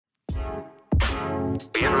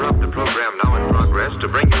We interrupt the program now in progress to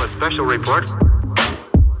bring you a special report.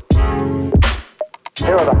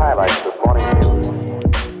 Here are the highlights this morning's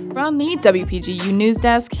news. From the WPGU News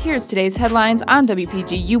Desk, here's today's headlines on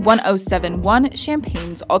WPGU 1071,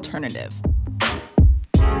 Champaign's Alternative.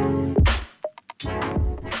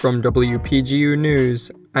 From WPGU News,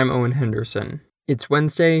 I'm Owen Henderson. It's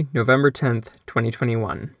Wednesday, November 10th,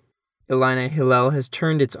 2021. Illini Hillel has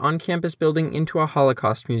turned its on-campus building into a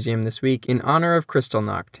Holocaust museum this week in honor of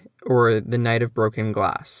Kristallnacht, or the Night of Broken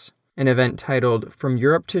Glass. An event titled From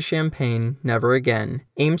Europe to Champaign, Never Again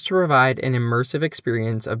aims to provide an immersive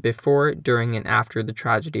experience of before, during, and after the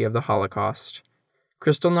tragedy of the Holocaust.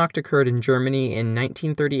 Kristallnacht occurred in Germany in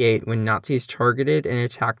 1938 when Nazis targeted and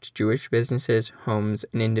attacked Jewish businesses, homes,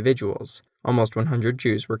 and individuals. Almost 100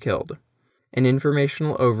 Jews were killed. An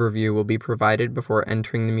informational overview will be provided before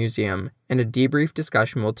entering the museum, and a debrief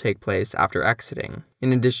discussion will take place after exiting.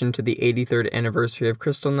 In addition to the 83rd anniversary of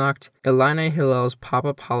Kristallnacht, Illini Hillel's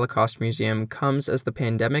pop-up Holocaust Museum comes as the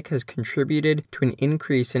pandemic has contributed to an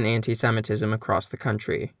increase in anti-Semitism across the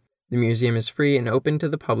country. The museum is free and open to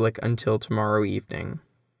the public until tomorrow evening.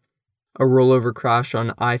 A rollover crash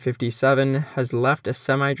on I-57 has left a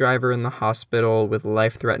semi-driver in the hospital with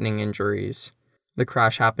life-threatening injuries. The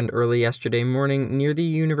crash happened early yesterday morning near the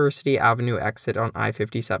University Avenue exit on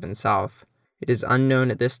I-57 South. It is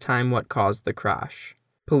unknown at this time what caused the crash.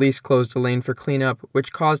 Police closed a lane for cleanup,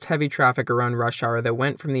 which caused heavy traffic around rush hour that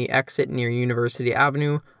went from the exit near University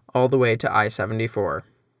Avenue all the way to I-74.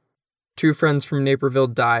 Two friends from Naperville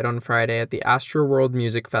died on Friday at the Astroworld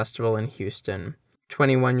Music Festival in Houston.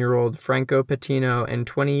 21-year-old Franco Patino and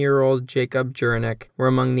 20-year-old Jacob Juranic were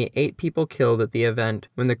among the 8 people killed at the event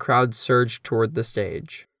when the crowd surged toward the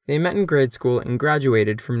stage. They met in grade school and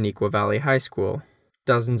graduated from Neuqua Valley High School.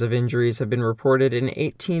 Dozens of injuries have been reported and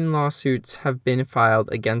 18 lawsuits have been filed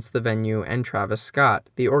against the venue and Travis Scott,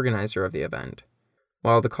 the organizer of the event.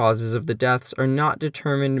 While the causes of the deaths are not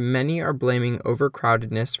determined, many are blaming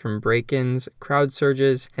overcrowdedness from break-ins, crowd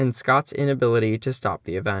surges, and Scott's inability to stop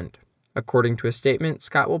the event. According to a statement,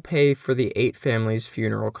 Scott will pay for the 8 families'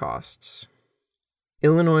 funeral costs.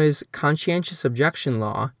 Illinois' conscientious objection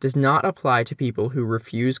law does not apply to people who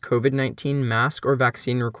refuse COVID-19 mask or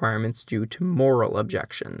vaccine requirements due to moral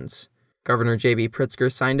objections. Governor J.B.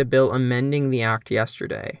 Pritzker signed a bill amending the act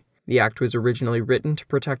yesterday. The act was originally written to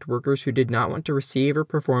protect workers who did not want to receive or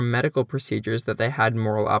perform medical procedures that they had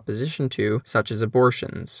moral opposition to, such as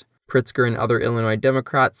abortions. Pritzker and other Illinois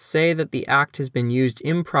Democrats say that the act has been used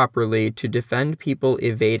improperly to defend people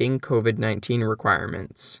evading COVID-19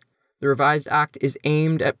 requirements. The revised act is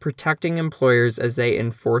aimed at protecting employers as they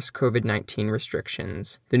enforce COVID-19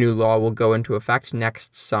 restrictions. The new law will go into effect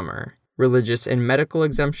next summer. Religious and medical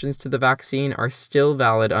exemptions to the vaccine are still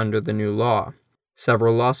valid under the new law.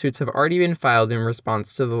 Several lawsuits have already been filed in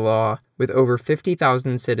response to the law, with over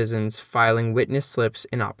 50,000 citizens filing witness slips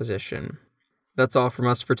in opposition. That's all from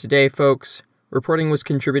us for today, folks. Reporting was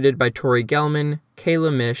contributed by Tori Gelman,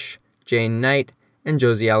 Kayla Mish, Jane Knight, and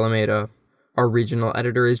Josie Alameda. Our regional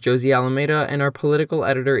editor is Josie Alameda, and our political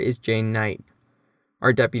editor is Jane Knight.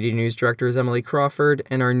 Our deputy news director is Emily Crawford,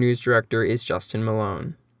 and our news director is Justin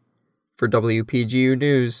Malone. For WPGU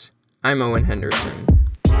News, I'm Owen Henderson.